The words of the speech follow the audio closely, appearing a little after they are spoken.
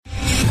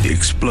The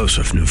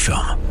explosive new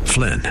film,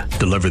 Flynn,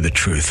 deliver the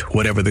truth,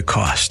 whatever the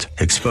cost,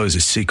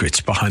 exposes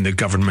secrets behind the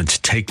government's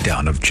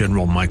takedown of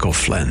General Michael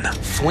Flynn.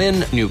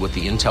 Flynn knew what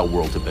the intel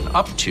world had been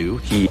up to.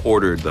 He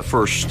ordered the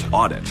first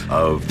audit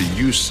of the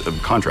use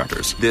of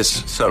contractors.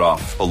 This set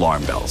off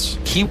alarm bells.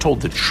 He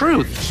told the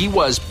truth. He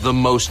was the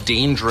most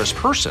dangerous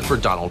person for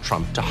Donald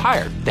Trump to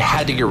hire. They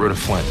had to get rid of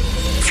Flynn.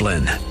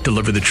 Flynn,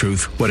 deliver the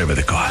truth, whatever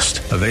the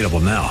cost. Available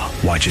now.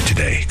 Watch it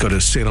today. Go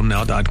to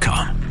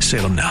salemnow.com.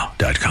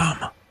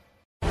 salemnow.com.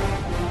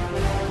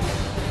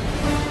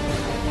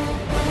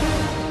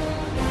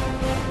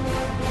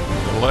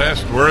 The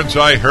last words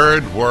I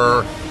heard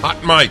were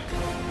Hot Mike.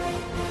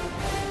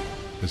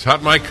 Is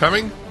Hot Mike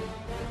coming?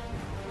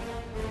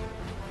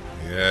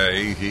 Yeah,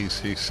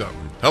 he's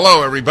something.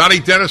 Hello,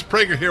 everybody. Dennis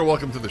Prager here.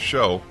 Welcome to the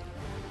show.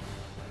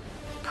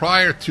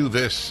 Prior to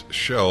this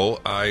show,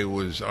 I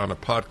was on a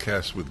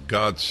podcast with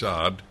God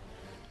Saad,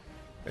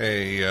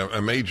 a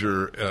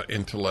major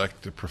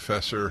intellect, a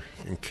professor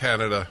in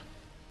Canada.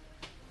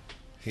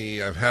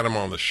 I've had him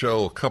on the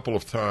show a couple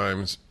of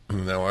times.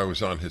 Now I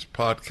was on his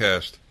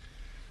podcast.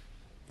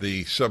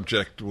 The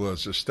subject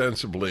was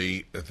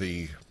ostensibly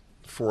the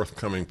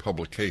forthcoming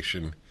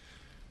publication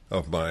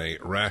of my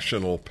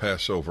Rational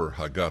Passover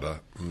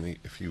Haggadah.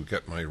 If you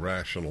get my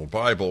Rational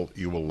Bible,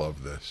 you will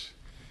love this,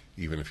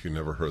 even if you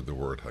never heard the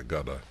word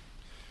Haggadah.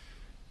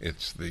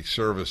 It's the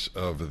service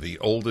of the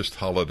oldest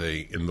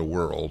holiday in the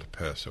world,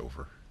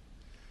 Passover.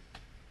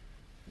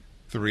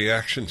 The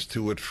reactions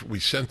to it,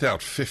 we sent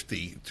out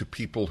 50 to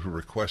people who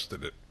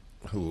requested it,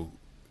 who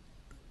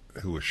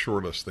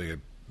assured us they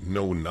had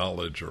no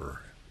knowledge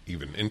or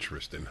even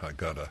interest in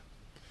Haggadah.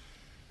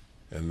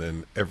 And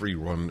then every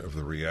one of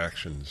the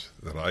reactions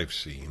that I've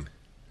seen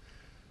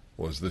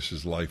was, this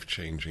is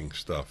life-changing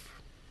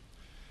stuff.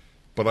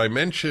 But I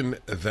mention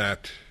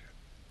that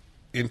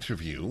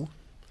interview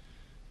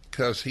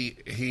because he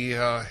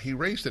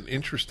raised an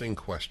interesting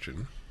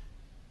question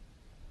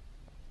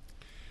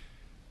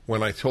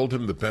when I told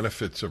him the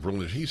benefits of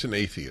religion. He's an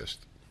atheist.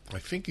 I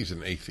think he's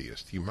an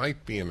atheist. He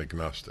might be an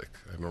agnostic.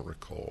 I don't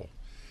recall.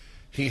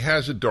 He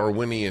has a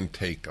Darwinian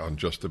take on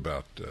just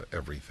about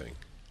everything.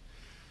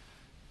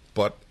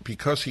 But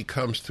because he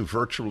comes to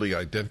virtually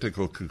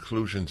identical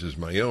conclusions as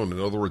my own, in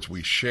other words,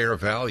 we share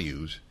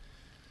values,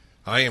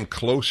 I am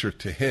closer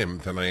to him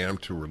than I am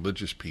to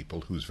religious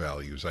people whose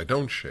values I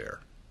don't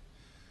share.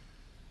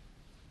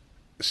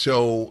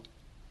 So,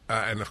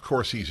 and of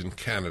course he's in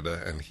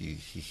Canada, and he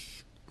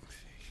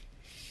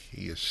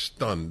is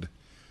stunned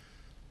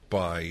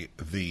by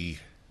the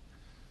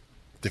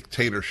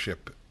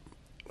dictatorship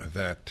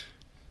that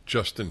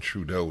Justin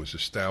Trudeau is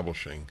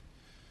establishing.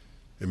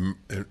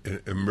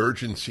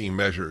 Emergency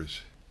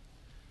measures.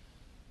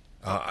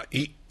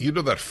 You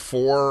know that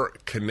 4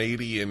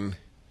 Canadian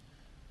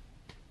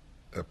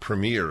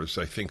premiers,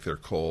 I think they're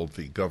called,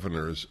 the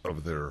governors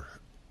of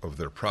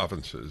their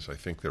provinces, I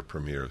think they're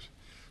premiers.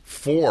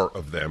 4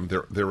 of them,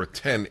 there are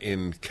 10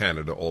 in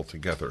Canada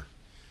altogether,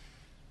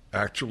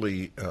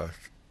 actually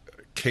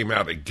came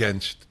out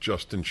against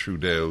Justin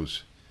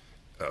Trudeau's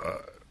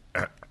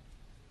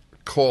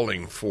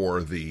calling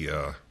for these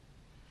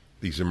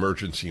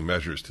emergency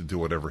measures to do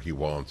whatever he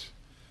wants.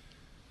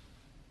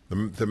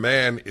 The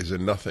man is a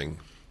nothing.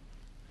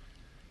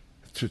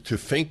 To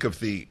think of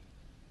the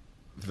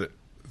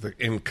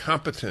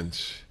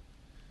incompetence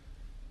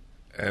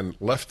and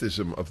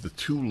leftism of the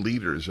 2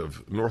 leaders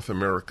of North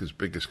America's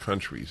biggest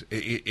countries,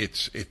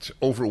 it's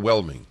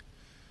overwhelming.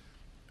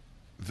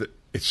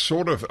 It's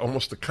sort of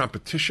almost a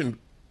competition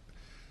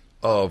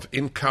of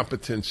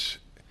incompetence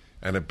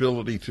and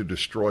ability to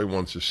destroy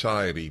one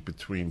society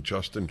between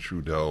Justin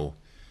Trudeau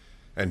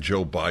and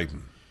Joe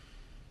Biden.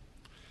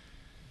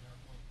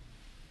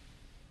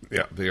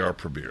 Yeah, they are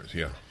premiers,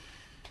 yeah.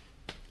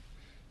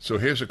 So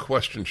here's a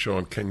question,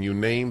 Sean. Can you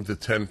name the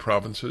 10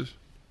 provinces?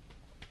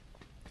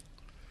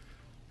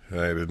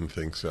 I didn't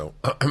think so.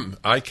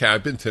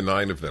 I've been to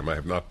 9 of them. I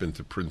have not been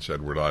to Prince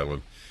Edward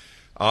Island.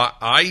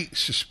 I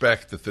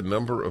suspect that the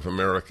number of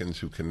Americans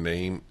who can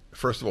name,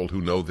 first of all,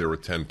 who know there are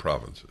 10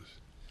 provinces,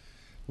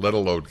 let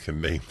alone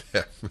can name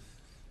them.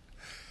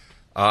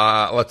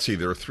 Let's see,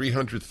 there are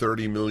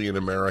 330 million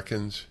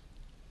Americans.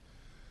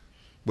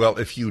 Well,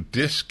 if you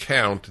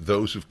discount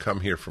those who've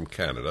come here from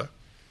Canada,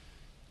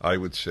 I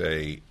would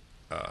say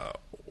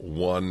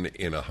 1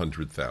 in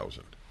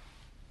 100,000.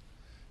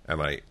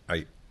 And I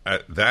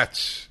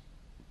that's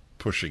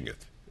pushing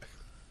it.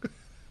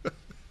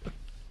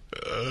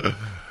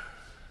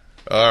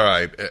 All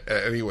right.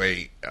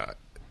 Anyway,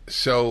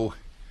 so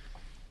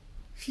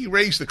he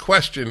raised the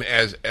question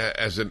as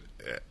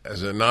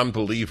a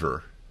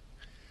non-believer.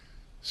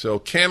 So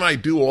can I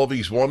do all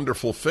these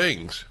wonderful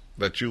things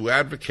that you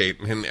advocate?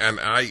 And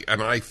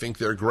I think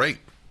they're great.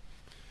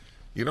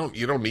 You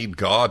don't need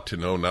God to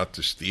know not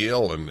to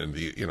steal, and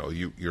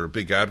you're a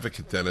big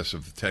advocate, Dennis,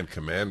 of the 10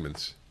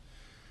 Commandments.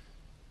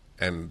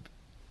 And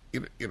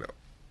you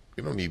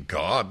don't need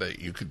God.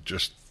 You could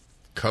just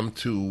come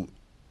to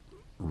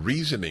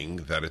reasoning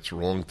that it's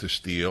wrong to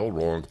steal,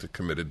 wrong to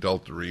commit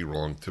adultery,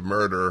 wrong to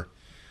murder.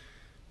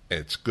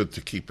 It's good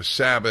to keep a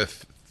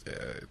Sabbath.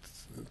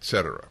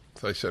 etc.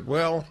 So I said,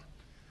 well,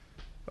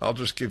 I'll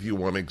just give you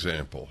one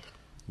example.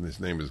 His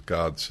name is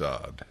God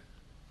Saad,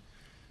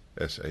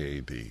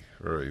 S-A-A-D.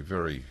 Very,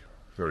 very,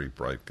 very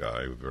bright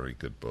guy with very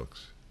good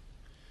books.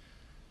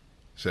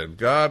 He said,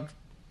 God,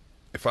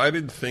 if I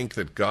didn't think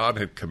that God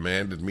had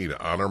commanded me to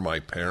honor my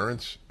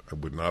parents, I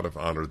would not have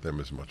honored them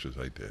as much as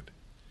I did.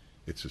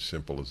 It's as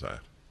simple as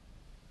that.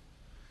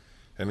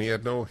 And he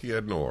had no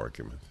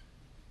argument.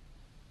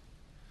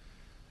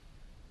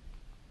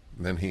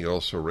 And then he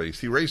also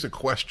raised a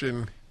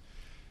question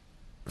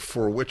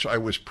for which I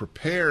was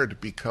prepared,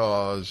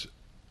 because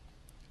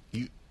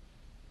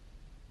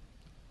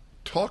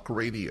talk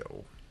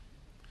radio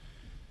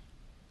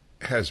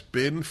has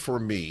been for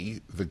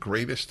me the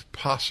greatest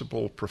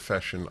possible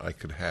profession I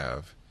could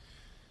have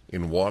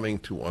in wanting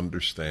to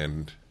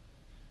understand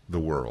the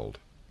world.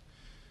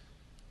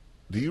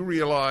 Do you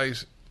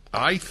realize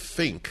I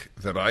think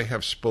that I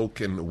have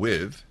spoken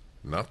with,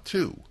 not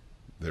to,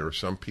 there are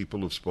some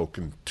people who've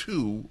spoken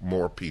to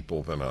more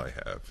people than I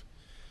have.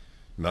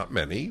 Not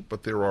many,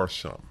 but there are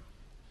some.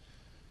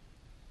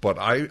 But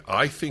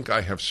I think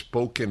I have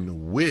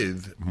spoken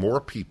with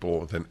more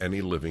people than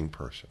any living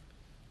person.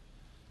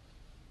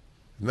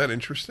 Isn't that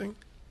interesting?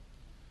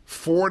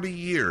 40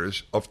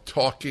 years of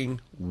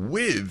talking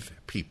with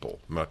people,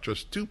 not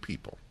just to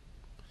people.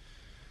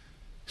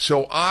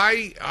 So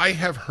I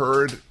have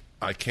heard,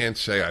 I can't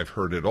say I've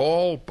heard it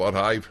all, but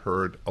I've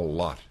heard a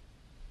lot.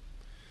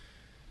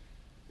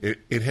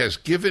 It has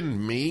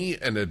given me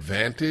an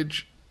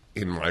advantage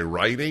in my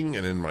writing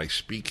and in my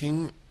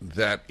speaking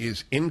that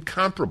is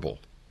incomparable.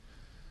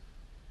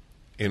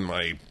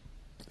 Why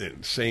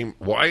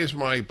is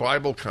my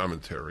Bible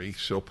commentary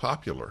so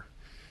popular?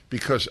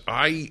 Because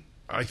I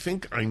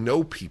think I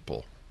know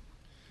people.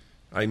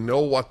 I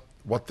know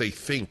what they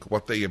think,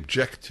 what they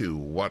object to,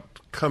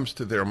 what comes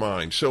to their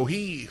mind. So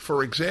he,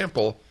 for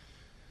example,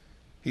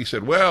 he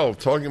said, well,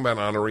 talking about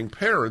honoring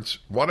parents,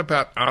 what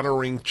about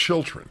honoring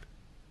children?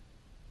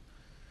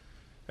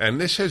 And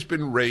this has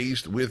been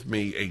raised with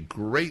me a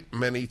great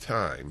many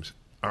times,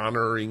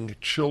 honoring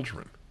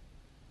children.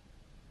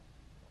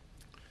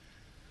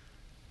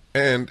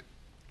 And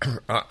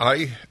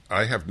I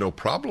have no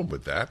problem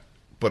with that,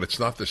 but it's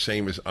not the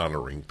same as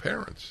honoring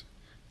parents.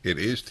 It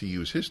is, to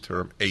use his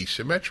term,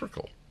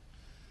 asymmetrical.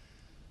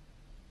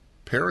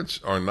 Parents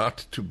are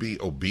not to be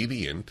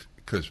obedient,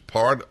 because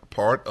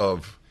part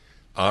of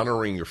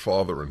honoring your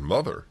father and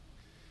mother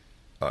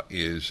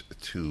is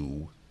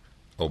to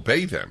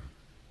obey them.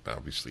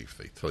 Obviously, if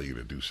they tell you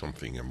to do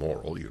something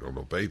immoral, you don't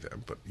obey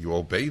them, but you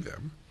obey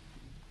them.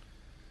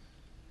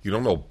 You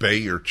don't obey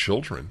your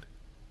children.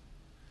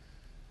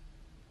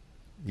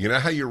 You know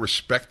how you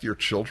respect your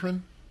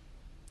children?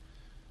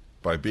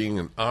 By being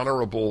an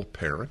honorable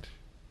parent,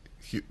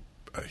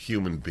 a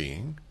human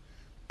being,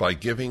 by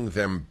giving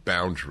them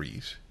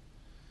boundaries,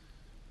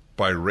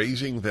 by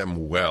raising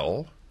them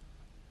well,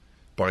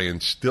 by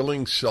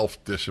instilling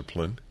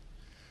self-discipline.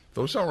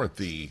 Those aren't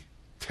the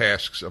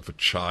tasks of a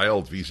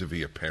child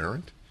vis-a-vis a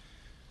parent.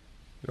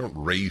 You don't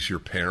raise your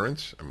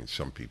parents. I mean,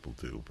 some people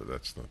do, but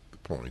that's not the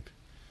point.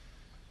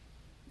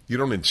 You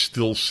don't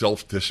instill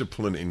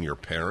self-discipline in your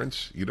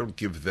parents. You don't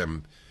give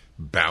them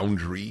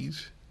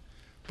boundaries.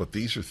 But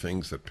these are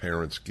things that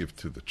parents give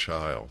to the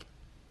child.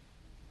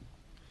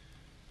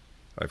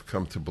 I've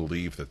come to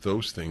believe that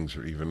those things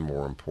are even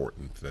more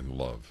important than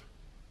love.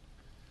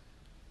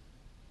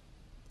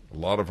 A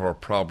lot of our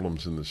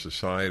problems in the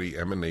society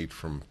emanate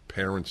from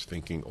parents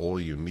thinking all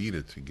you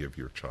needed to give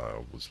your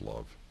child was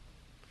love.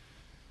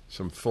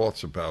 Some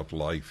thoughts about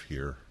life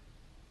here.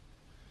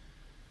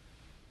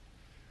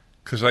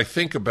 Because I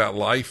think about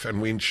life,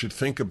 and we should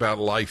think about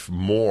life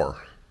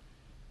more.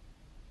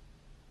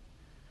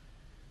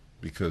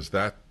 Because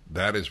that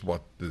is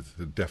what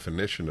the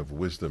definition of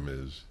wisdom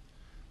is,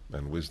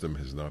 and wisdom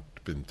has not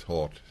been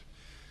taught.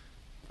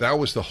 That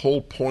was the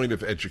whole point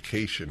of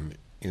education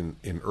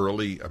in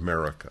early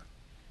America.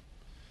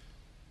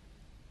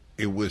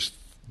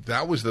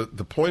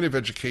 The point of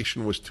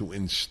education was to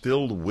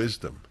instill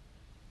wisdom.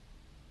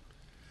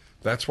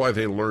 That's why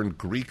they learned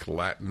Greek,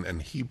 Latin,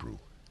 and Hebrew.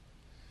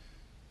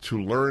 To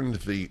learn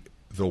the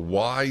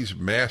wise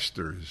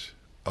masters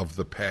of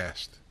the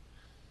past.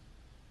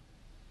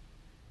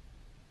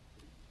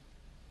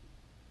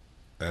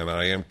 And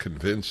I am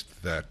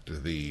convinced that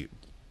the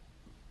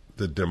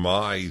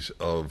demise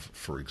of,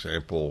 for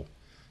example,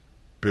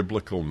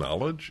 biblical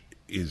knowledge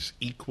is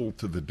equal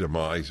to the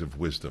demise of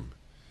wisdom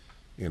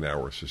in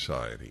our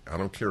society. I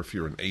don't care if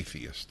you're an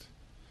atheist.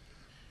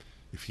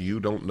 If you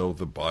don't know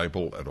the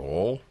Bible at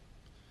all,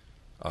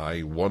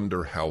 I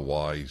wonder how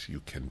wise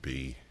you can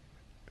be,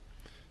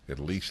 at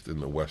least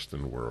in the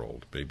Western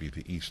world. Maybe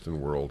the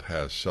Eastern world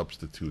has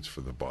substitutes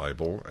for the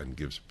Bible and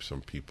gives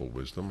some people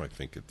wisdom. I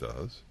think it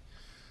does.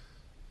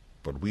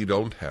 But we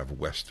don't have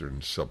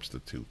Western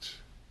substitutes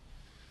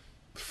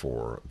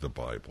for the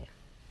Bible.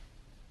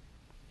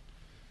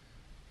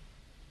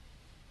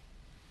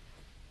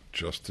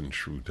 Justin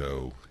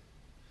Trudeau,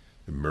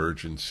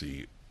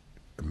 emergency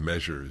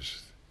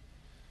measures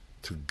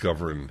to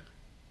govern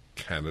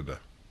Canada.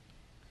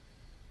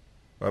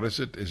 What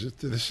is it?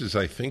 This is,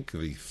 I think,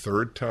 the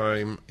third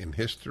time in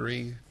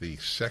history, the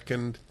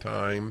second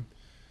time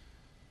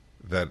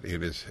that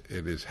it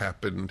has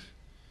happened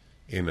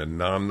in a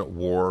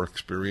non-war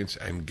experience.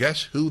 And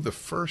guess who the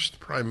first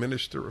Prime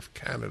Minister of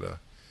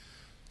Canada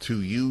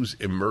to use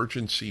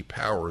emergency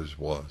powers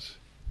was?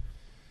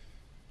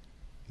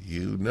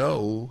 You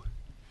know,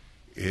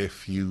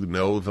 if you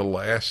know the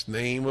last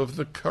name of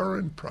the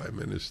current Prime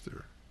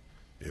Minister.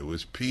 It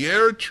was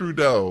Pierre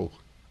Trudeau.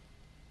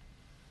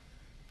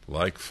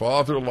 Like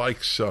father,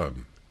 like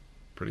son.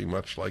 Pretty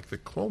much like the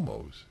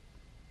Cuomos.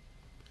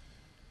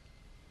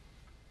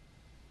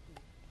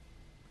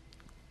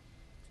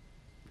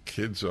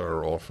 Kids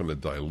are often a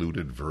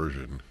diluted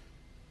version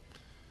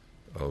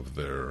of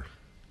their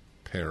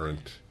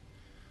parent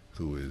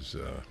who is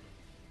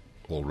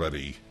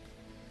already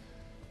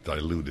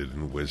diluted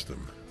in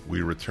wisdom.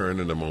 We return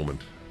in a moment.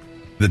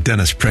 The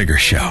Dennis Prager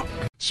Show.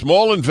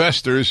 Small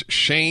investors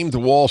shamed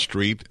Wall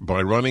Street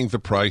by running the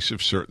price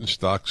of certain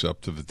stocks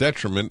up to the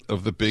detriment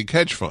of the big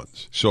hedge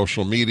funds.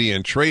 Social media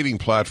and trading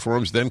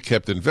platforms then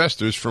kept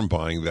investors from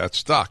buying that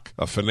stock.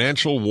 A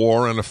financial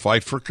war and a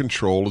fight for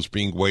control is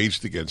being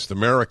waged against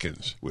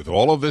Americans. With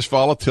all of this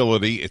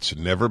volatility, it's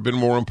never been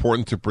more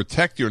important to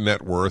protect your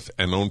net worth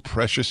and own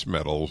precious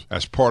metals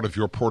as part of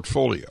your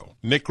portfolio.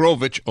 Nick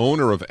Rovich,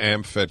 owner of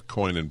AmFed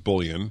Coin and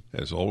Bullion,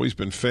 has always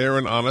been fair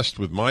and honest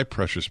with my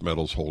precious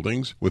metals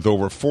holdings. With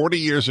over 40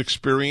 years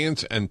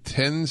experience and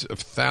tens of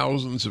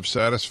thousands of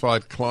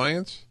satisfied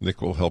clients,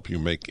 Nick will help you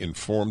make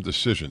informed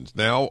decisions.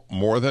 Now,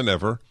 more than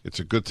ever, it's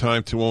a good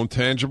time to own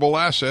tangible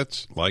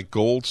assets like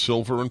gold,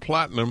 silver, and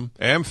platinum.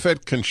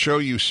 AmFed can show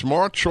you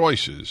smart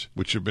choices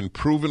which have been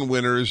proven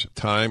winners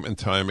time and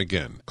time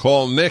again.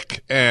 Call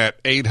Nick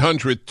at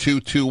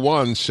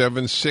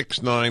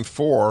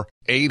 800-221-7694.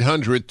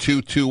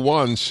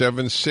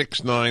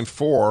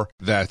 800-221-7694.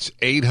 That's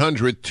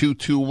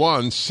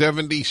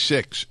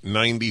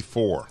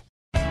 800-221-7694.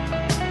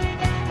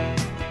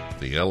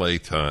 The L.A.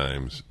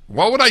 Times.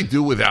 What would I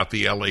do without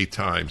the L.A.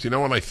 Times? You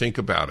know, when I think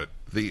about it,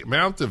 the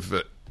amount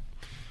of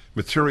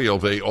material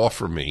they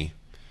offer me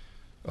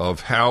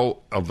of how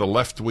the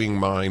left-wing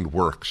mind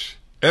works.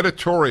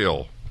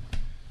 Editorial.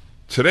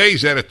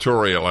 Today's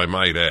editorial, I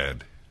might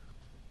add.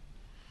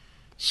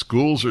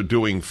 Schools are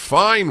doing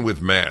fine with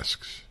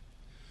masks.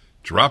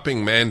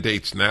 Dropping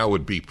mandates now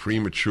would be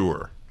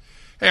premature.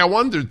 Hey, I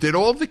wonder, did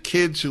all the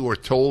kids who are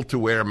told to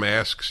wear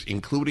masks,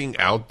 including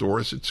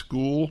outdoors at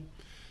school,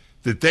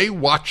 did they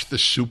watch the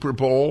Super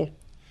Bowl?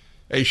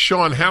 Hey,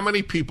 Sean, how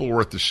many people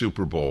were at the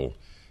Super Bowl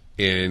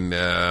in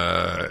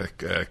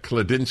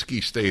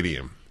Kladinsky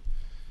Stadium?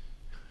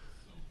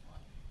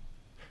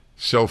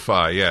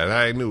 SoFi, yeah,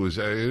 I knew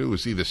it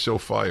was either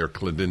SoFi or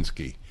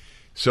Kladinsky.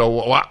 So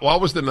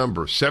what was the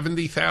number?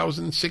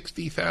 70,000,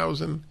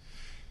 60,000?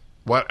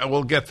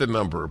 We'll get the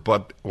number,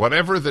 but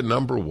whatever the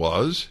number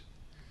was,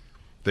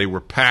 they were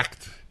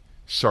packed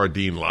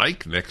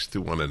sardine-like next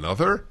to one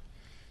another,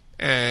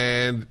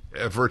 and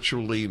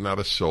virtually not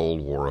a soul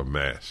wore a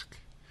mask,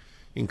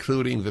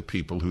 including the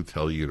people who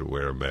tell you to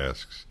wear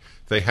masks.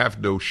 They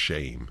have no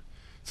shame.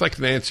 It's like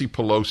Nancy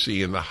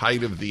Pelosi in the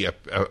height of the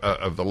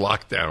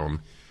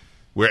lockdown,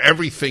 where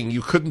everything,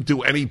 you couldn't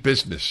do any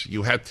business.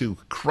 You had to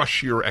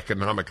crush your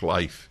economic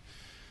life,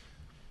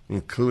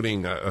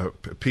 including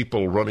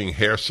people running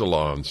hair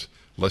salons,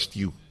 lest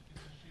you...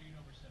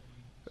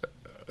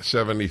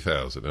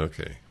 70,000,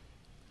 okay.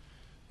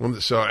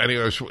 So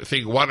anyway, I was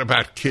thinking, what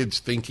about kids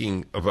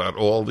thinking about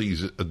all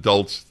these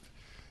adults,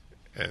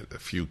 and a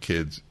few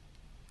kids,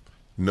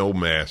 no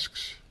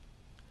masks?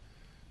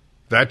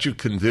 That you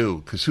can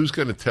do, because who's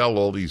going to tell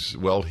all these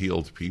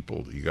well-heeled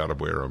people you got to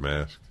wear a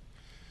mask?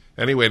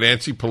 Anyway,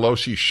 Nancy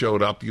Pelosi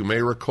showed up, you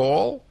may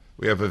recall.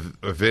 We have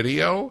a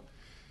video,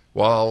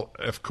 while,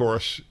 of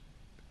course,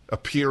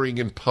 appearing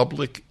in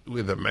public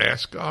with a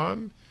mask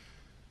on.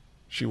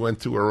 She went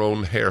to her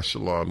own hair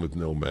salon with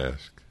no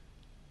mask.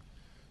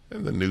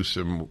 And the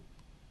Newsom,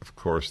 of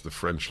course, the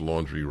French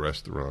Laundry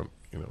restaurant,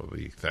 you know,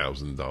 the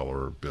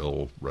 $1,000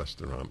 bill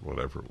restaurant,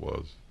 whatever it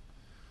was.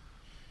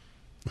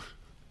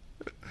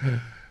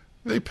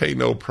 They pay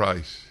no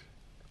price.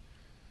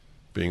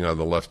 Being on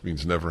the left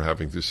means never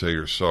having to say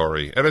you're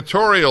sorry.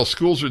 Editorial,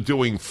 schools are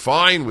doing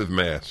fine with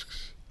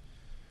masks.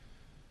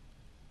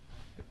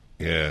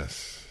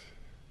 Yes.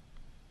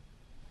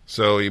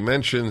 So he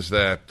mentions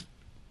that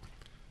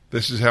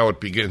this is how it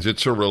begins.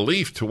 It's a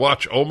relief to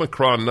watch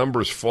Omicron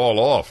numbers fall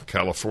off.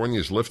 California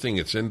is lifting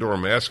its indoor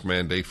mask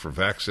mandate for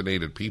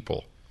vaccinated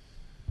people.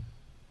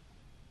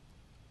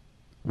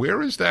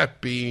 Where is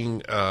that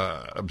being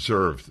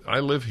observed?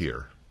 I live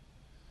here.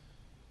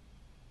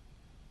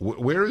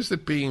 Where is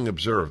it being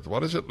observed?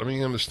 What is it? Let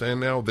me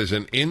understand now. There's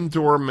an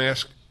indoor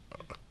mask.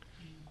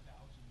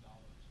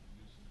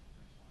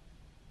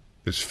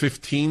 Is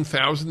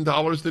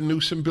 $15,000 the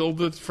Newsom bill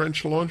to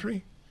French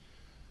Laundry?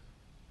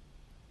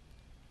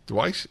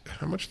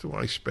 How much do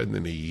I spend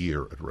in a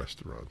year at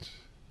restaurants?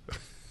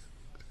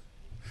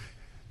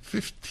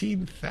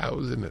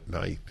 $15,000 at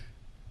night.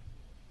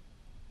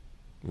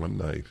 One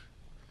night.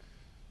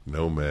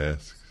 No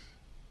masks.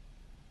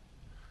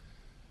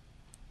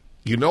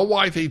 You know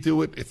why they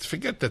do it? It's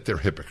forget that they're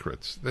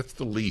hypocrites. That's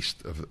the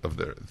least of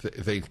their,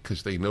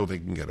 because they know they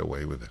can get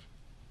away with it.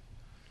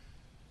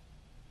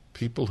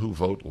 People who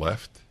vote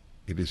left,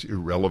 it is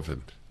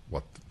irrelevant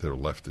what their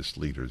leftist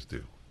leaders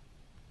do.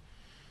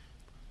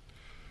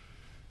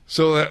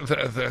 So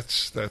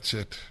that's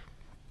it.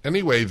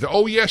 Anyway,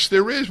 oh yes,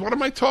 there is. What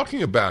am I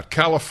talking about?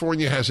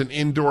 California has an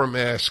indoor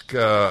mask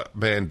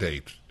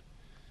mandate.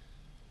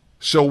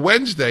 So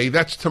Wednesday,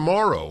 that's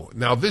tomorrow.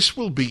 Now this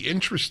will be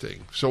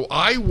interesting. So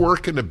I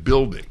work in a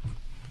building.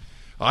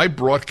 I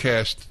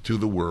broadcast to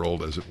the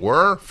world, as it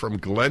were, from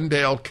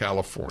Glendale,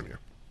 California.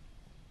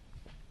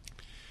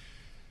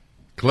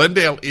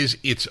 Glendale is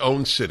its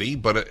own city,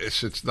 but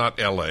it's not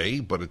L.A.,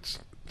 but it's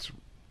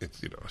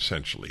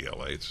essentially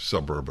L.A. It's a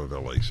suburb of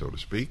L.A., so to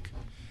speak.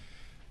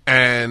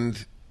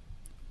 And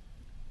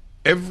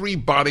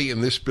everybody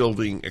in this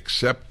building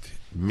except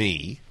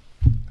me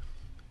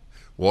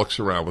walks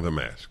around with a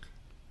mask.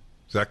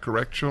 Is that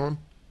correct, Sean?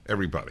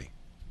 Everybody.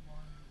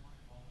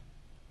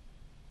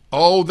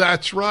 Oh,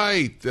 that's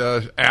right.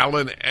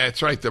 Alan,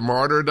 that's right. The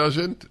martyr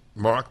doesn't.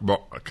 Mark,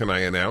 can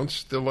I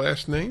announce the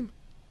last name?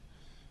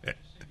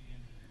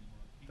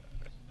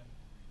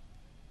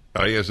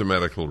 He has a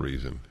medical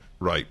reason.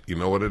 Right. You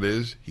know what it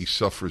is? He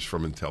suffers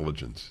from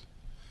intelligence.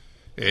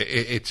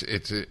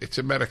 It's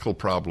a medical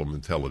problem,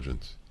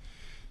 intelligence.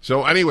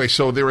 So anyway,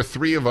 so there are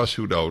three of us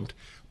who don't.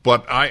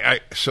 But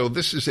so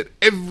this is it.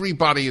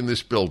 Everybody in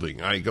this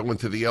building, I go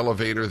into the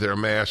elevator, they're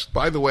masked.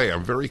 By the way,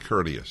 I'm very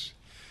courteous.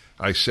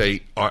 I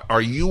say, are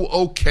you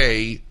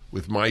okay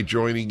with my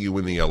joining you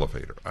in the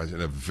elevator? In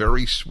a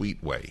very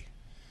sweet way.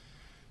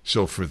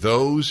 So for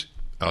those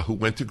who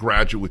went to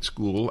graduate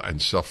school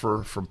and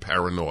suffer from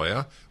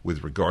paranoia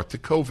with regard to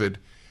COVID,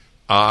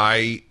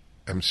 I'm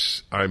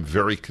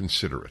very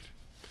considerate.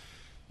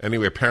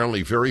 Anyway,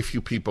 apparently very few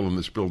people in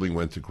this building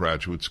went to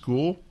graduate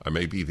school. I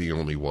may be the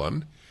only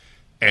one.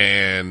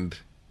 And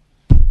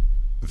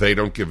they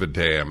don't give a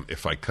damn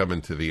if I come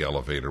into the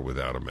elevator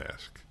without a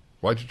mask.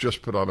 Why'd you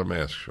just put on a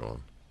mask,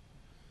 Sean?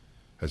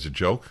 As a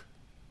joke?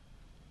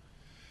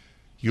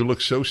 You look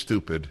so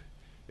stupid.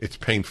 It's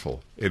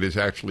painful. It is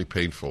actually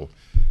painful.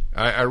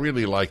 I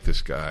really like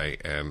this guy,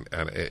 and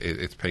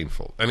it's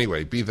painful.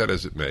 Anyway, be that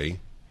as it may,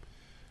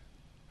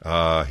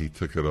 he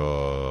took it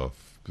off.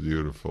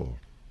 Beautiful.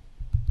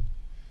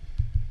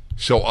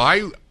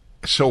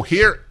 So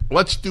here,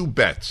 let's do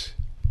bets.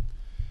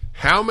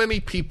 How many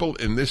people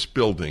in this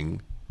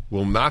building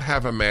will not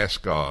have a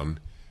mask on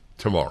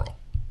tomorrow?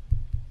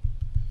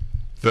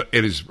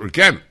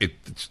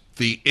 It's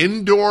the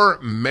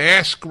indoor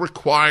mask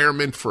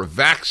requirement for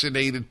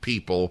vaccinated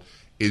people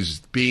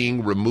is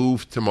being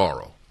removed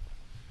tomorrow.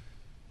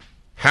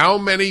 How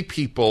many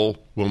people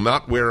will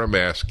not wear a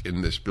mask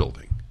in this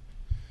building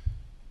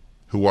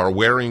who are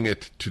wearing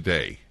it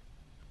today?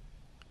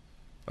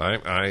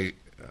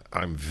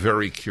 I'm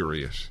very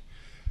curious.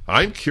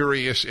 I'm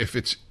curious if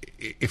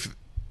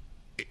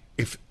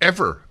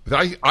ever,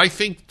 I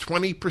think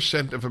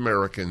 20% of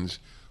Americans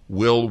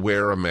will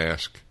wear a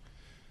mask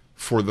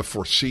for the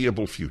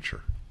foreseeable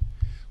future.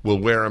 Will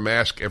wear a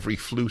mask every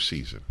flu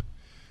season.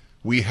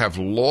 We have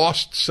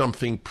lost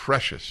something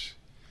precious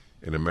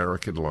in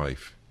American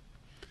life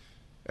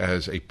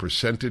as a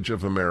percentage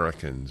of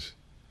Americans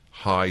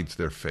hides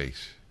their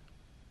face.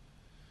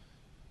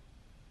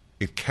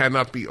 It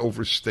cannot be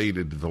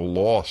overstated the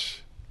loss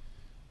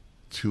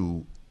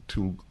to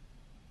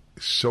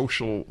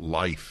social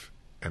life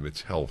and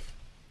its health,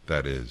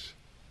 that is.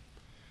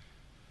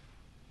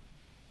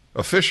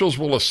 Officials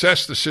will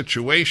assess the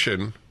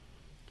situation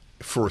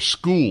for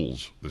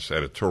schools, this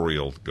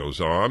editorial goes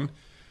on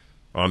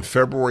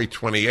February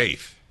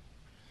 28th.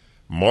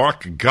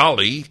 Mark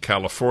Ghaly,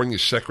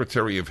 California's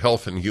Secretary of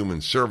Health and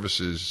Human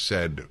Services,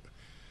 said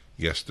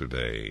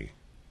yesterday,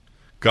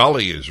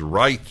 Ghaly is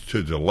right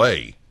to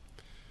delay.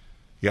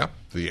 Yep,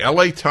 the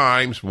LA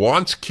Times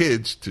wants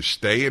kids to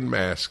stay in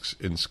masks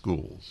in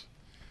schools.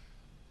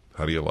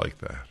 How do you like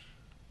that?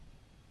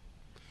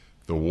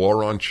 The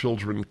war on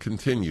children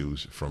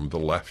continues from the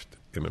left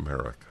in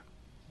America.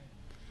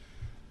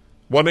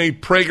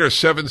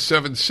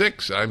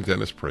 1-8-PRAGER-776. I'm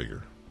Dennis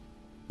Prager.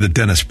 The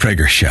Dennis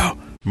Prager Show.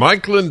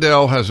 Mike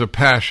Lindell has a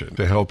passion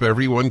to help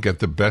everyone get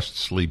the best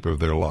sleep of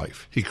their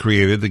life. He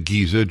created the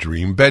Giza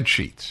Dream Bed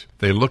Sheets.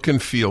 They look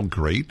and feel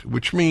great,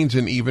 which means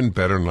an even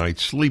better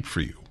night's sleep for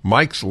you.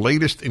 Mike's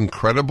latest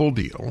incredible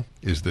deal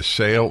is the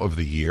sale of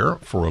the year.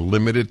 For a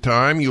limited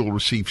time, you'll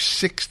receive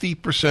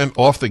 60%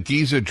 off the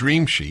Giza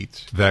Dream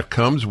Sheets. That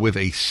comes with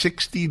a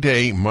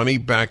 60-day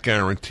money-back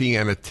guarantee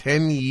and a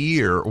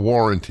 10-year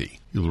warranty.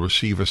 You'll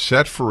receive a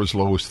set for as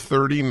low as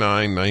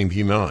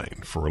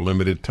 $39.99 for a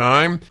limited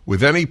time.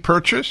 With any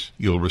purchase,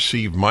 you'll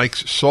receive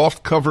Mike's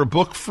soft cover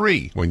book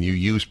free when you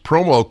use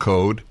promo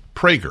code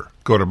Prager.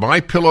 Go to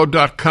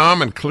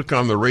MyPillow.com and click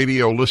on the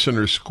radio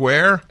listener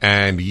square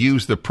and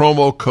use the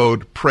promo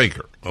code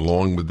Prager.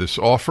 Along with this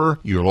offer,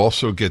 you'll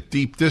also get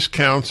deep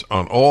discounts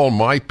on all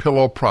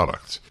MyPillow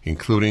products,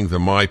 including the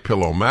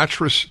MyPillow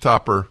mattress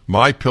topper,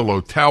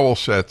 MyPillow towel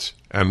sets,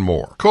 and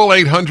more. Call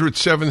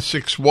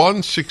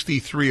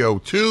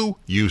 800-761-6302.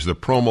 Use the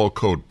promo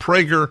code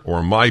Prager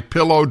or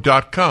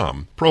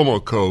mypillow.com.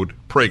 Promo code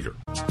Prager.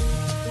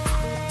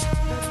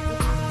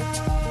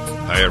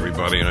 Hi,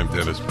 everybody. I'm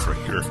Dennis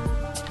Prager.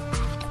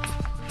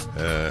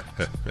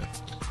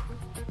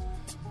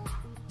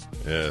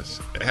 Yes.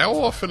 How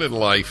often in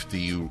life do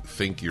you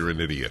think you're an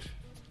idiot?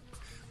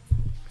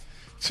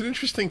 It's an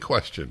interesting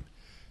question.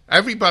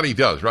 Everybody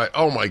does, right?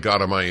 Oh, my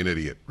God, am I an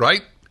idiot,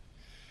 right?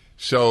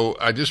 So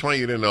I just want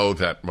you to know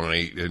that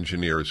my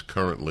engineer is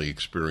currently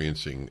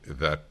experiencing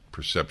that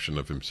perception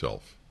of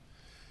himself,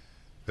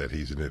 that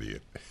he's an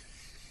idiot.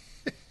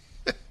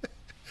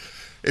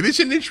 It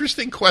is an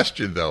interesting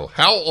question, though.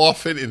 How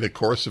often in the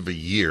course of a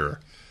year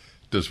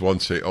does one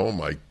say, oh,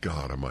 my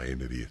God, am I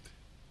an idiot?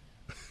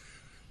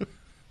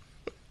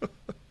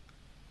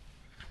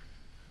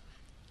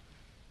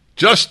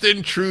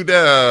 Justin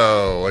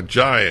Trudeau, a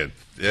giant.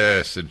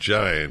 Yes, a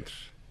giant.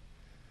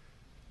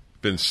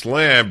 Been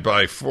slammed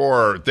by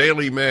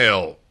Daily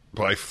Mail,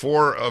 by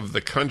 4 of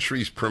the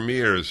country's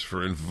premiers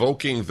for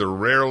invoking the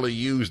rarely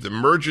used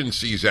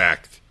Emergencies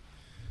Act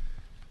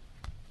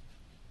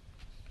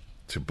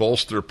to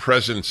bolster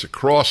presence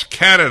across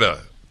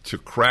Canada to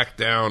crack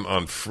down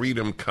on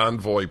Freedom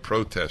Convoy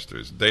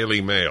protesters.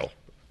 Daily Mail.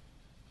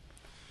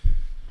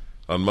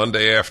 On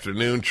Monday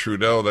afternoon,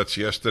 Trudeau, that's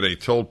yesterday,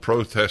 told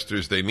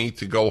protesters they need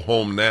to go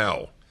home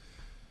now.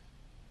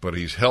 But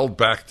he's held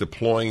back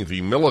deploying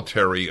the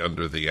military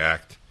under the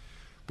act,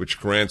 which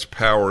grants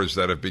powers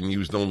that have been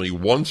used only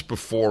once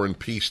before in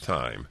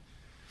peacetime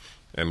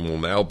and will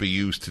now be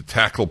used to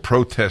tackle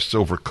protests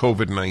over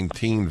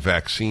COVID-19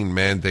 vaccine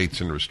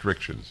mandates and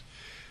restrictions.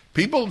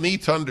 People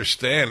need to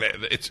understand,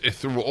 it's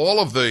through all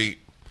of the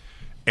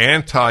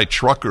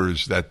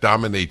anti-truckers that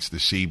dominates the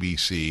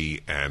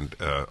CBC and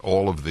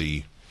all of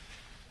the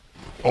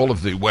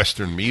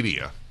Western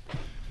media.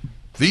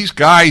 These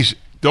guys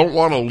don't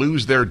want to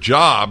lose their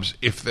jobs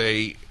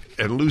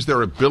and lose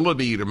their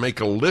ability to make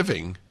a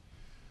living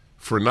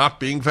for not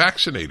being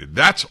vaccinated.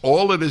 That's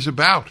all it is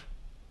about.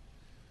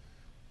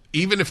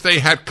 Even if they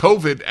had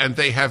COVID and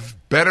they have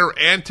better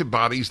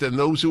antibodies than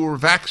those who were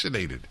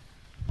vaccinated.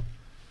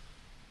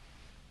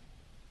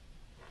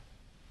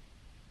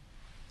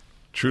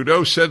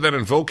 Trudeau said that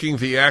invoking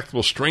the act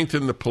will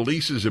strengthen the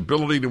police's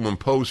ability to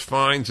impose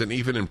fines and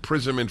even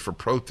imprisonment for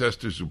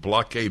protesters who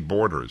blockade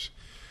borders.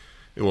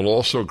 It will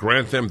also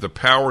grant them the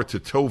power to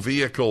tow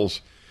vehicles,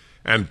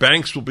 and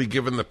banks will be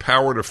given the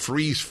power to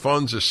freeze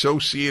funds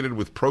associated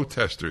with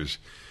protesters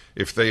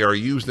if they are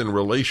used in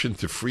relation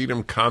to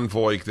Freedom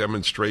Convoy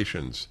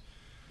demonstrations.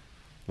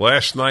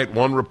 Last night,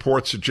 one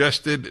report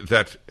suggested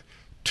that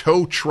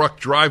tow truck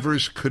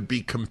drivers could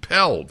be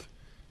compelled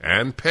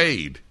and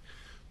paid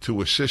to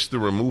assist the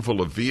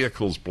removal of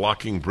vehicles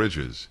blocking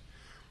bridges.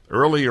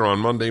 Earlier on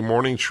Monday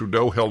morning,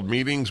 Trudeau held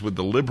meetings with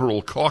the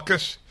Liberal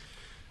caucus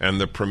and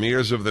the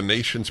premiers of the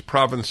nation's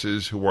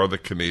provinces, who are the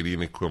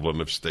Canadian equivalent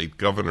of state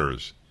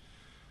governors.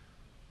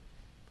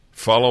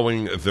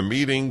 Following the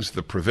meetings,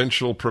 the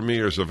provincial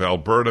premiers of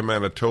Alberta,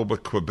 Manitoba,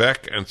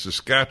 Quebec, and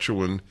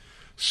Saskatchewan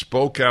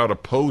spoke out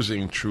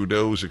opposing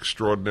Trudeau's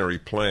extraordinary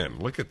plan.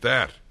 Look at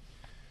that.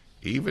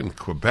 Even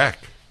Quebec.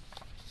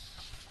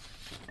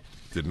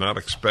 Did not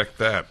expect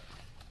that.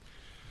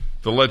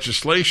 The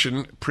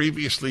legislation,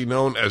 previously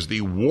known as the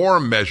War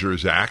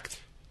Measures Act,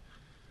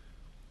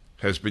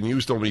 has been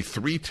used only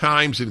 3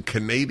 times in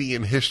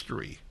Canadian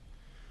history,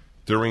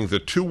 during the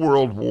 2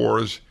 World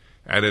Wars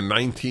and in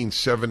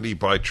 1970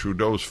 by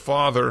Trudeau's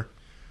father,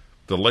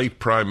 the late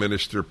Prime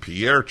Minister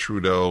Pierre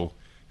Trudeau,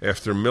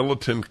 after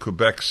militant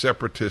Quebec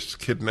separatists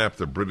kidnapped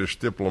a British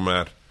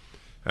diplomat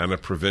and a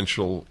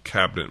provincial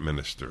cabinet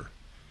minister.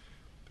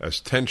 As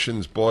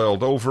tensions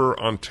boiled over,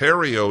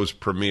 Ontario's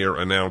premier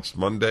announced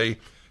Monday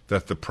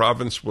that the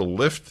province will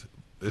lift.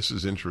 This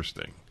is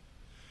interesting.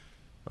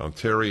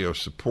 Ontario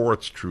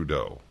supports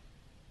Trudeau,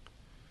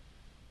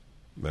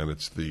 and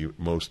it's the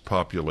most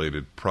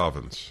populated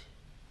province.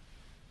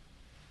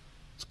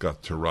 It's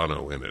got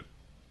Toronto in it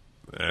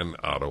and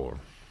Ottawa.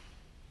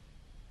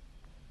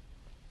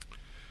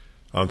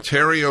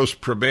 Ontario's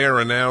premier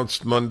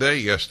announced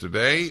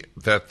yesterday,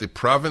 that the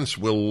province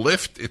will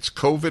lift its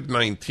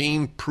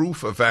COVID-19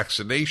 proof of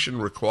vaccination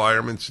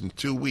requirements in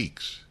 2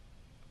 weeks.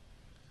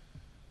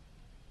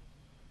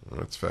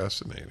 That's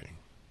fascinating.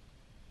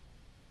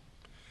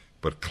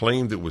 But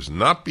claimed it was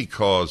not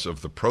because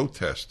of the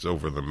protests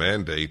over the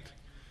mandate,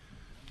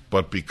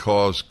 but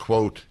because,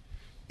 quote,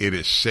 it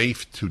is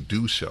safe to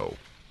do so.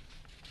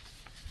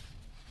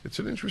 It's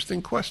an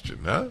interesting question,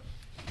 huh?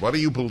 What do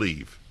you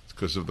believe?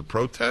 Because of the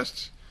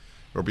protests,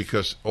 or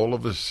because all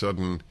of a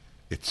sudden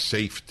it's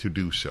safe to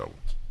do so?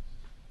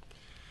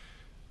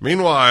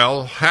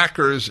 Meanwhile,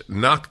 hackers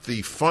knocked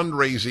the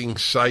fundraising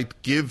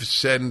site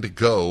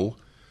GiveSendGo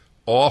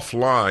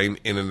offline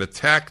in an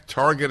attack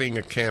targeting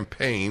a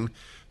campaign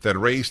that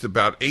raised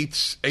about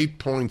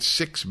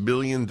 $8.6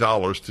 million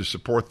to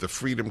support the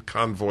Freedom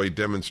Convoy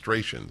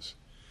demonstrations.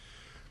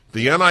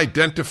 The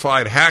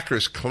unidentified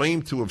hackers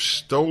claim to have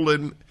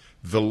stolen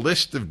the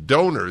list of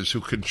donors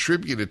who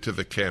contributed to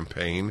the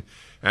campaign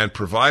and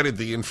provided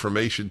the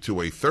information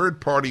to a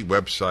third-party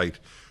website,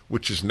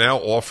 which is now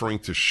offering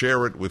to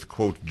share it with,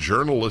 quote,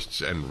 journalists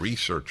and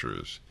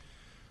researchers.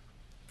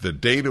 The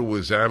data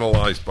was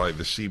analyzed by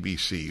the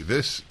CBC.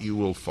 This you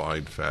will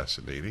find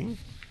fascinating,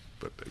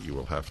 but you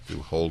will have to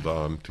hold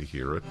on to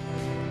hear it.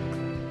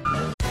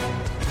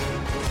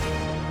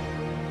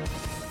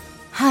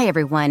 Hi,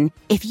 everyone.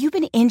 If you've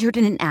been injured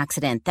in an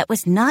accident that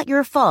was not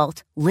your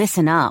fault,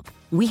 listen up.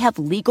 We have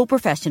legal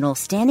professionals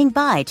standing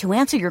by to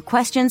answer your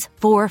questions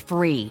for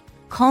free.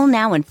 Call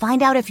now and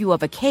find out if you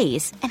have a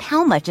case and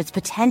how much it's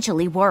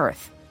potentially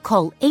worth.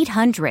 Call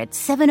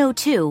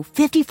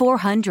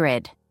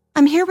 800-702-5400.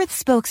 I'm here with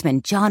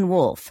spokesman John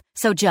Wolf.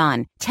 So,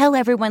 John, tell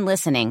everyone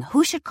listening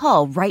who should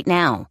call right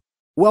now.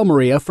 Well,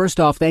 Maria, first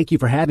off, thank you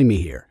for having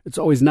me here. It's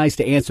always nice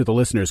to answer the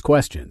listeners'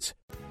 questions.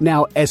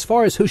 Now, as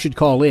far as who should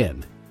call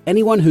in,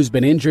 anyone who's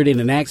been injured in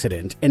an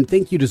accident and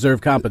think you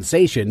deserve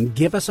compensation,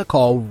 give us a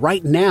call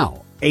right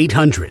now.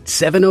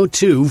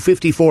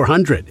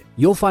 800-702-5400.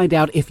 You'll find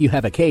out if you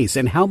have a case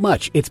and how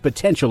much it's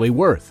potentially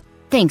worth.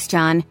 Thanks,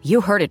 John. You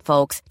heard it,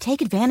 folks.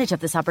 Take advantage of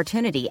this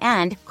opportunity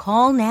and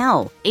call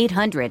now.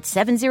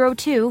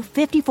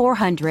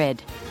 800-702-5400.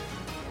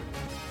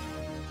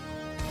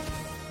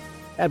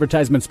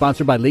 Advertisement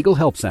sponsored by Legal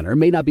Help Center.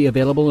 May not be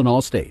available in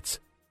all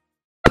states.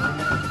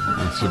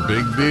 It's a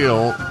big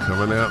deal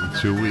coming out in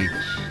 2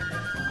 weeks.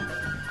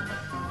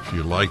 If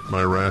you like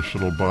my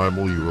Rational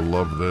Bible, you will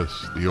love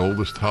this. The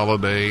oldest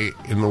holiday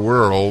in the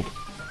world,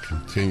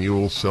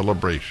 continual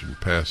celebration,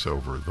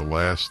 Passover. The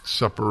Last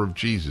Supper of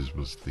Jesus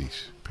was the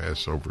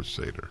Passover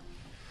Seder.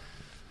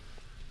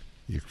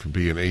 You can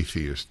be an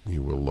atheist and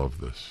you will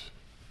love this.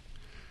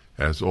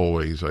 As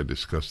always, I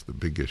discuss the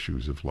big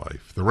issues of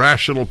life. The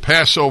Rational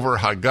Passover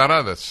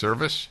Haggadah, that's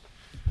service.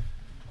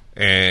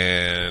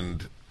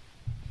 And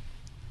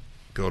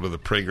go to the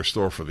Prager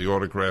store for the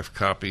autographed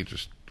copy.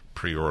 Just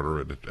pre-order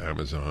it at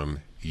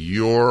Amazon.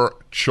 Your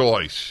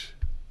choice.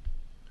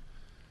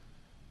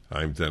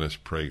 I'm Dennis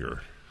Prager.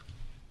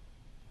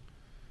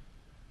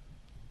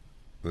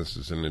 This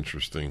is an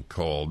interesting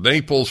call.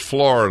 Naples,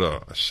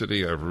 Florida, a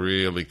city I've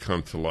really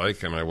come to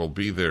like, and I will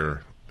be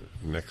there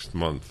next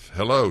month.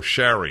 Hello,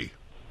 Shari.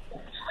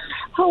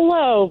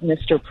 Hello,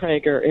 Mr.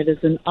 Prager. It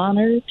is an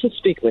honor to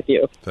speak with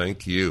you.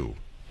 Thank you.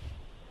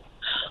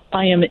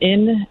 I am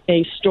in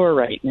a store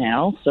right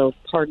now, so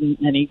pardon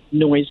any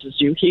noises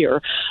you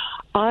hear.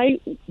 I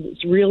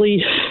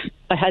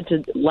had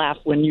to laugh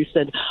when you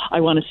said,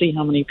 I want to see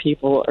how many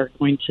people are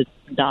going to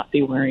not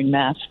be wearing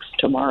masks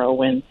tomorrow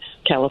when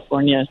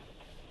California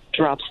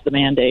drops the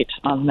mandate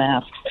on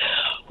masks.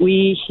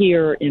 We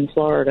here in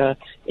Florida,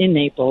 in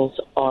Naples,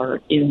 are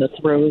in the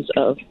throes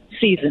of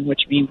season,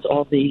 which means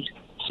all the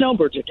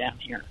snowbirds are down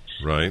here.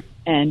 Right.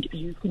 And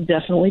you can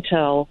definitely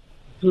tell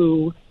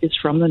who is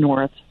from the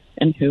north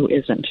and who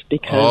isn't.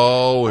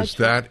 Because is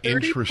that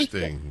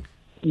interesting?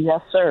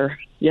 Yes, sir.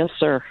 Yes,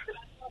 sir.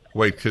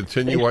 Wait,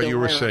 continue what you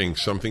were saying.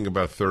 Something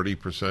about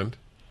 30%?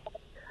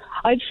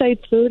 I'd say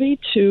 30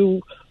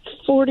 to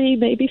 40,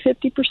 maybe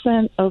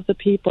 50% of the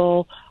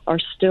people are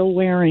still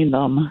wearing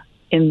them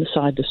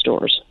inside the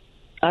stores.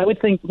 I would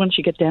think once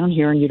you get down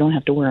here and you don't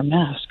have to wear a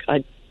mask,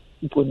 I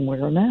wouldn't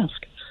wear a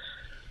mask.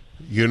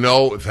 You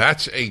know,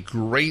 that's a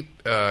great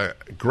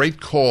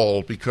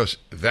call, because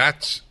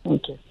that's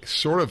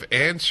sort of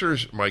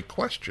answers my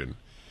question,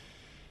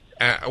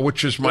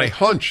 which is my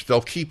hunch.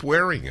 They'll keep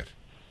wearing it.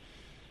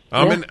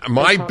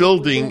 My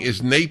building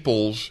is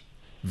Naples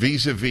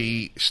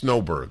vis-a-vis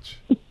snowbirds.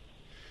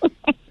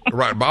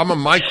 Right. I'm a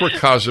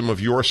microcosm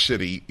of your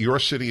city. Your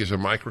city is a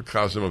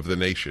microcosm of the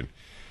nation.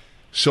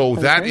 So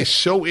that is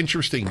so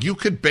interesting. You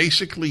could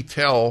basically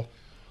tell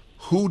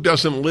who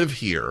doesn't live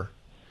here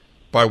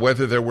by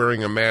whether they're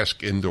wearing a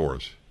mask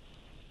indoors.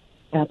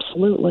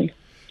 Absolutely.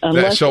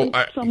 Unless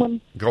someone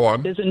go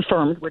on. is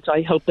infirmed, which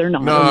I hope they're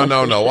not. No. All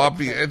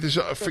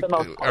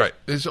right.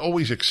 There's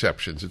always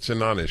exceptions. It's a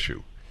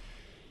non-issue.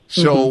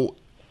 So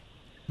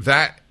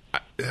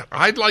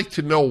I'd like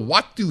to know,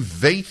 what do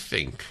they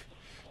think?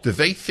 Do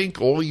they think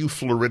all you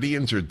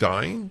Floridians are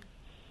dying?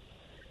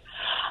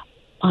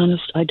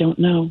 Honest, I don't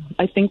know.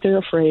 I think they're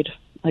afraid.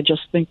 I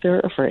just think they're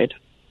afraid.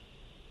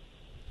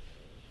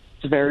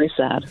 It's very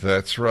sad.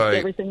 That's right. It's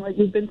everything like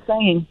you've been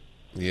saying.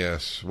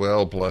 Yes.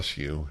 Well, bless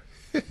you.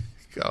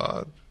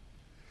 God.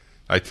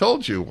 I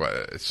told you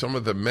some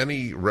of the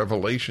many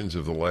revelations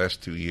of the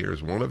last 2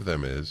 years. One of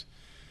them is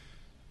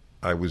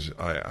I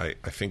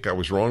think I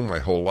was wrong my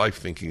whole life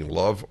thinking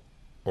love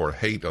or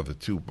hate are the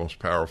two most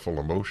powerful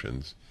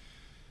emotions.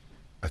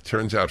 It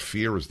turns out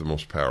fear is the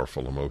most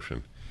powerful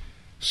emotion.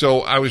 So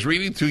I was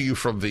reading to you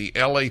from the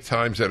LA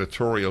Times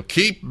editorial,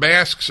 "Keep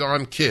masks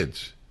on,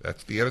 kids."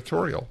 That's the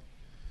editorial.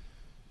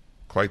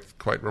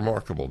 Quite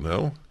remarkable,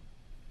 no?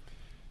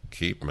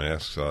 Keep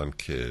masks on,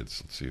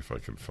 kids. Let's see if I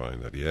can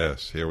find that.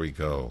 Yes, here we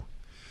go.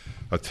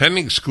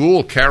 Attending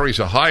school carries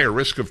a higher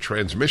risk of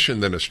transmission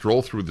than a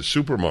stroll through the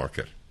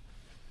supermarket.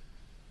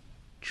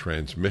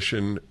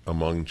 Transmission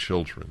among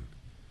children.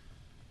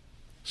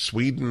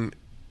 Sweden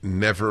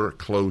never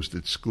closed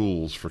its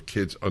schools for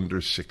kids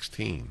under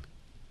 16.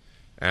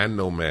 And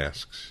no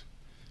masks.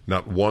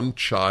 Not one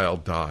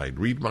child died.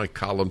 Read my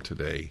column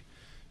today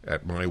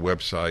at my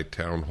website,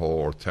 Town Hall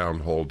or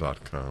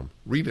townhall.com.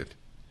 Read it.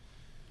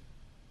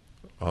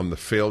 On the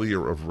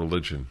failure of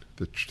religion,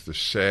 the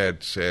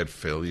sad, sad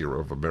failure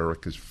of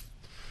America's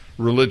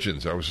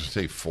religions. I was going to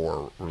say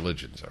 4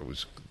 religions. I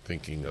was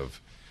thinking of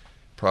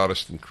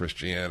Protestant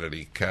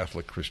Christianity,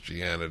 Catholic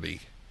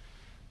Christianity,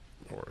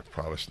 or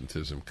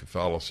Protestantism,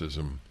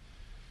 Catholicism,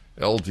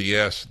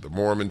 LDS, the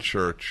Mormon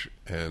Church,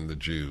 and the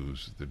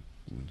Jews, the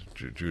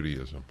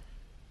Judaism.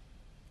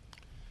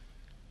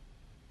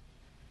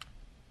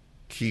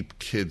 Keep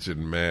kids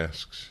in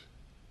masks,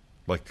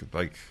 like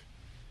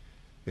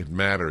it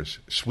matters.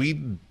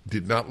 Sweden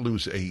did not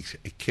lose a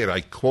kid.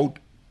 I quote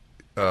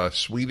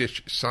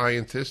Swedish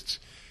scientists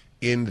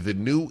in the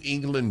New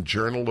England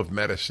Journal of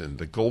Medicine,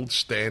 the gold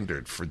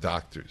standard for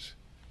doctors.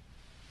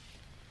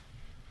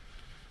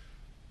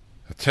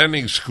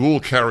 Attending school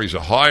carries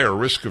a higher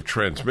risk of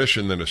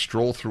transmission than a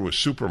stroll through a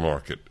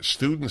supermarket.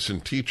 Students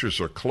and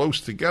teachers are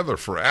close together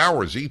for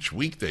hours each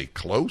weekday.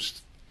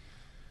 Close?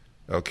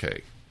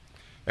 Okay.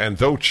 And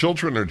though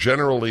children are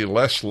generally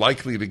less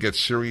likely to get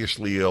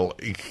seriously ill,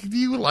 do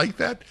you like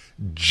that?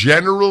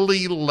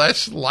 Generally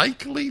less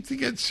likely to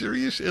get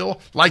seriously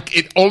ill? Like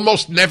it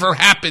almost never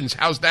happens.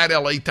 How's that,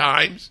 LA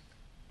Times?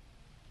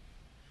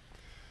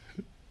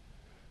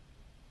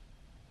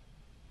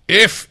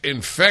 If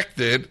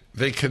infected,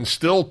 they can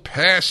still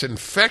pass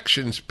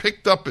infections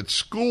picked up at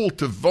school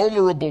to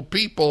vulnerable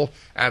people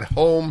at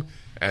home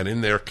and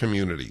in their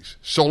communities.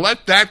 So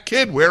let that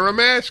kid wear a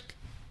mask.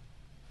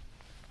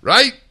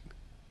 Right?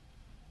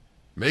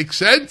 Make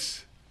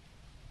sense?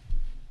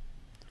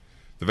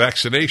 The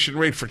vaccination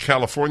rate for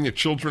California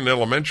children in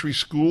elementary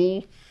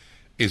school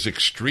is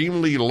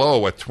extremely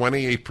low at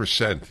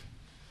 28%.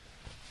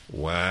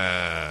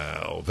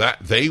 Wow. That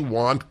they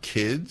want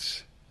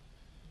kids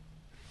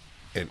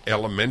in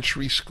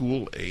elementary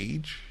school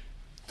age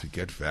to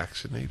get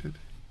vaccinated?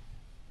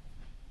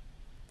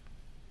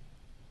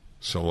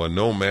 So a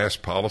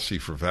no-mask policy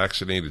for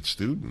vaccinated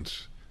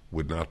students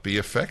would not be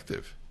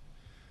effective.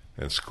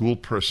 And school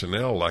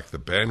personnel lack the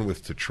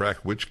bandwidth to track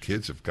which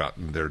kids have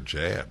gotten their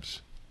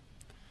jabs.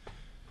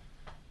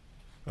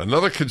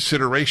 Another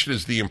consideration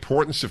is the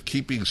importance of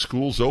keeping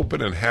schools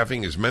open and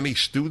having as many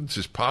students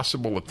as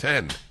possible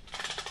attend.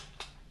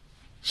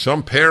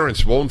 Some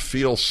parents won't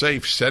feel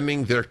safe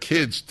sending their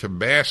kids to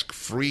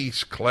mask-free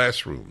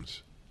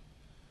classrooms.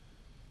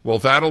 Well,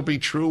 that'll be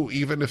true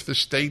even if the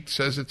state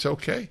says it's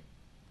okay.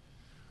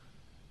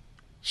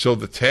 So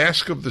the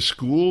task of the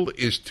school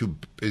is to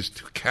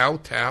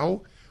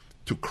kowtow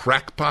to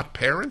crackpot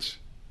parents?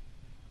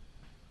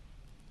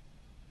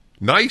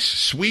 Nice,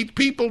 sweet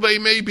people they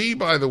may be,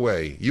 by the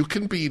way. You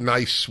can be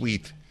nice,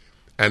 sweet,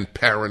 and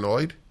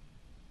paranoid.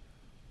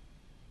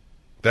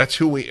 That's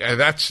who we.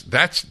 That's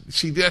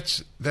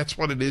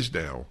what it is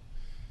now.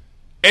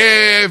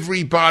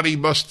 Everybody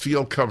must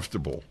feel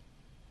comfortable,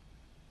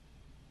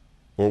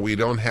 or we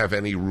don't have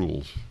any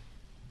rules.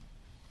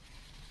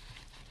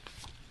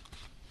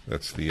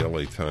 That's the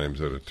LA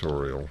Times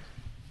editorial.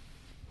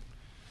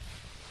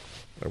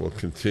 I will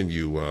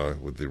continue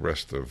with the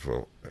rest of.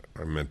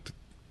 I meant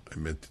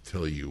to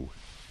tell you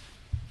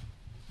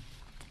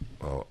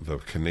the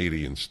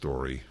Canadian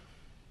story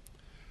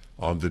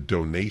on the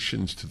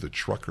donations to the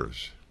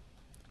truckers.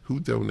 Who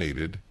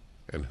donated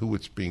and who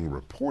it's being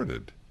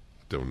reported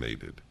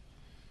donated.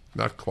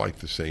 Not quite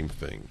the same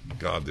thing.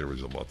 God, there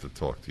is a lot to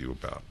talk to you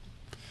about.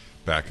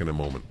 Back in a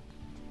moment.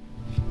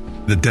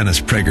 The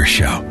Dennis Prager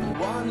Show.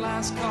 One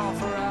last call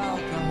for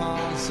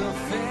alcohol, so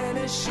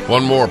finish.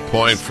 One more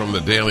point from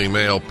the Daily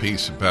Mail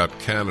piece about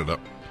Canada.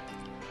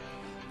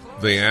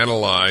 They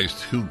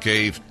analyzed who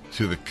gave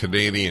to the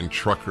Canadian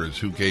truckers,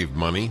 who gave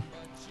money.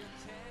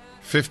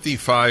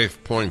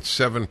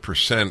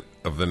 55.7%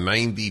 of the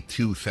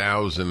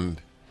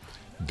 92,000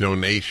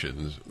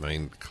 donations,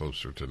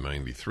 closer to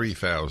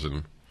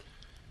 93,000,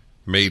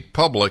 made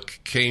public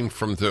came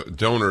from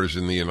donors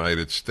in the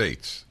United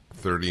States.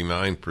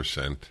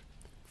 39%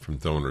 from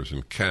donors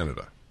in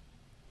Canada.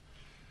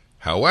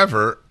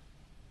 However,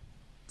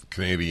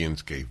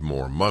 Canadians gave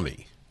more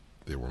money.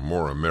 There were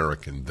more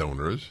American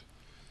donors,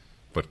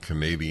 but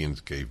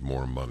Canadians gave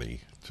more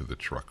money to the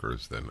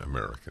truckers than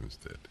Americans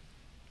did.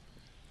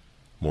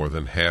 More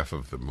than half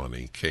of the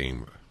money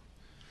came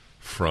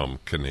from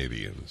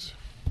Canadians.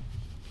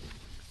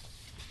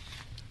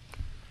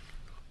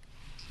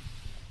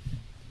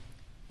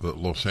 The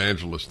Los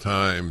Angeles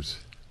Times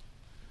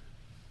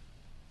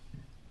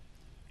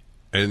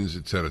ends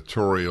its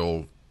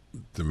editorial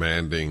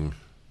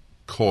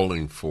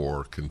calling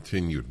for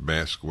continued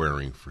mask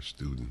wearing for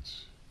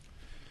students.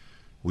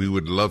 We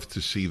would love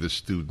to see the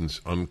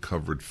students'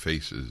 uncovered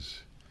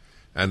faces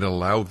and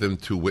allow them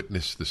to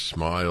witness the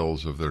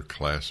smiles of their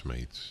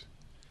classmates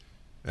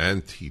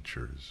and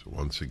teachers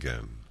once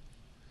again.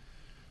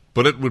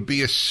 But it would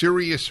be a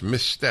serious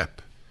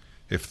misstep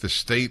if the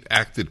state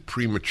acted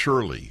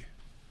prematurely,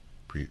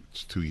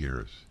 it's 2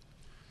 years,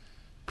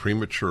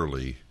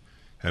 prematurely,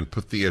 and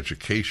put the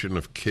education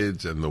of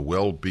kids and the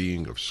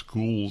well-being of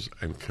schools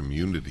and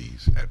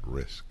communities at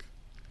risk.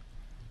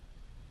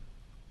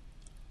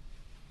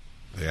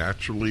 They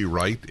actually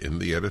write in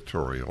the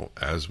editorial,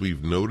 as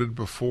we've noted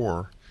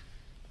before,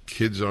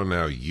 kids are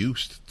now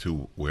used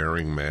to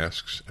wearing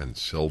masks and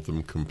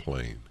seldom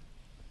complain.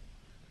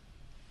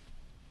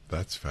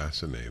 That's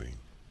fascinating.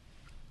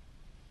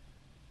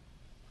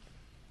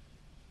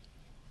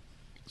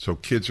 So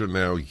kids are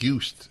now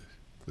used,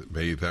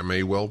 that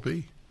may well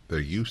be, they're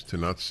used to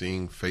not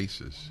seeing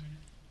faces.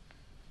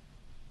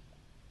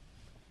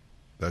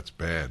 That's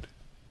bad.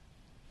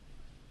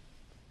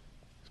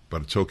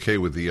 But it's okay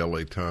with the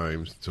LA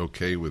Times. It's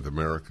okay with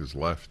America's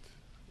left,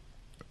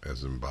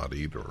 as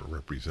embodied or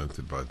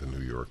represented by the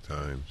New York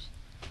Times.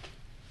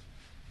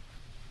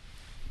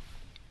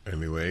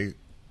 Anyway,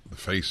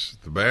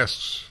 the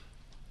masks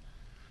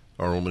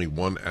are only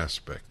one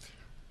aspect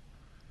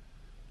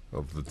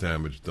of the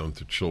damage done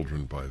to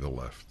children by the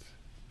left,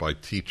 by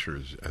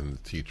teachers and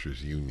the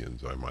teachers'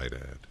 unions, I might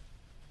add.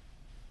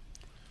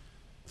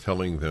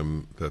 Telling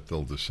them that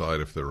they'll decide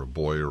if they're a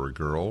boy or a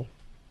girl,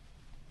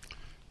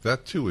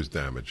 that too is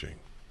damaging.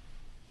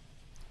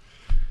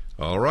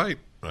 All right,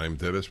 I'm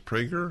Dennis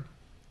Prager.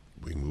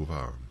 We move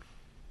on.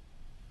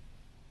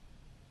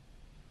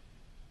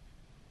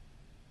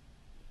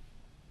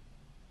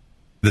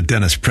 The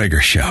Dennis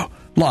Prager Show,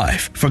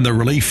 live from the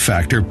Relief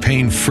Factor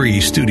Pain-Free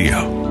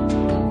Studio.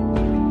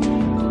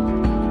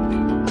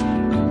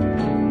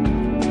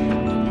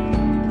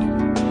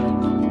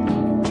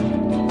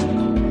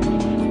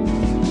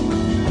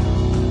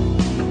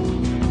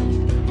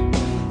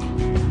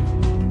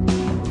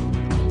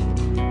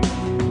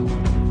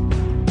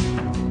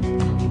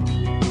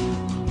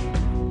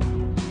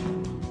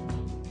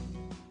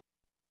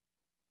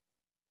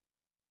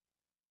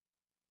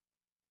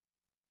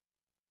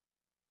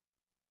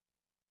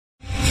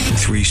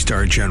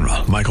 Three-star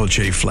General Michael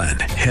J. Flynn,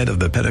 head of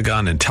the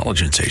Pentagon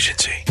Intelligence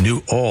Agency,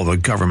 knew all the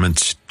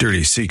government's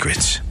dirty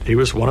secrets. He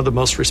was one of the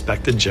most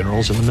respected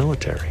generals in the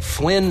military.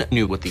 Flynn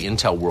knew what the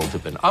intel world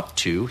had been up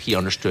to. He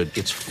understood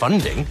its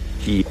funding.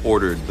 He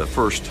ordered the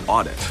first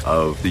audit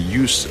of the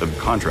use of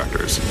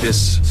contractors.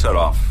 This set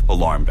off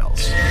alarm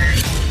bells.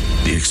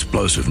 The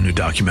explosive new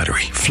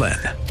documentary, Flynn,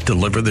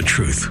 Deliver the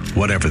Truth,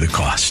 Whatever the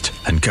Cost,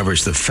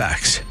 uncovers the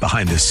facts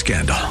behind this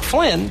scandal.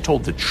 Flynn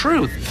told the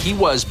truth. He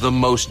was the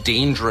most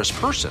dangerous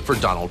person for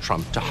Donald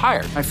Trump to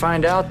hire. I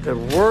find out the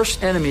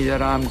worst enemy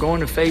that I'm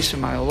going to face in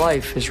my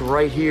life is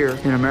right here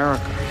in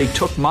America. They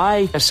took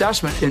my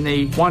assessment and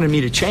they wanted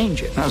me to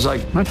change it. And I was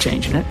like, I'm not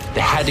changing it.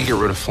 They had to get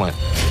rid of Flynn.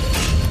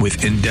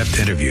 With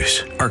in-depth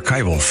interviews,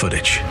 archival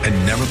footage,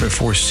 and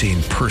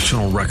never-before-seen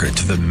personal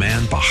records of the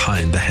man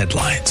behind the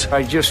headlines.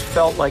 I just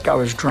felt like I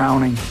was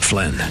drowning.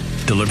 Flynn,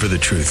 Deliver the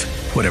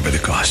Truth, Whatever the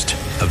Cost.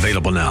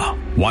 Available now.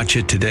 Watch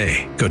it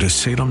today. Go to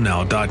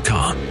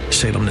salemnow.com.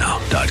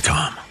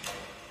 salemnow.com.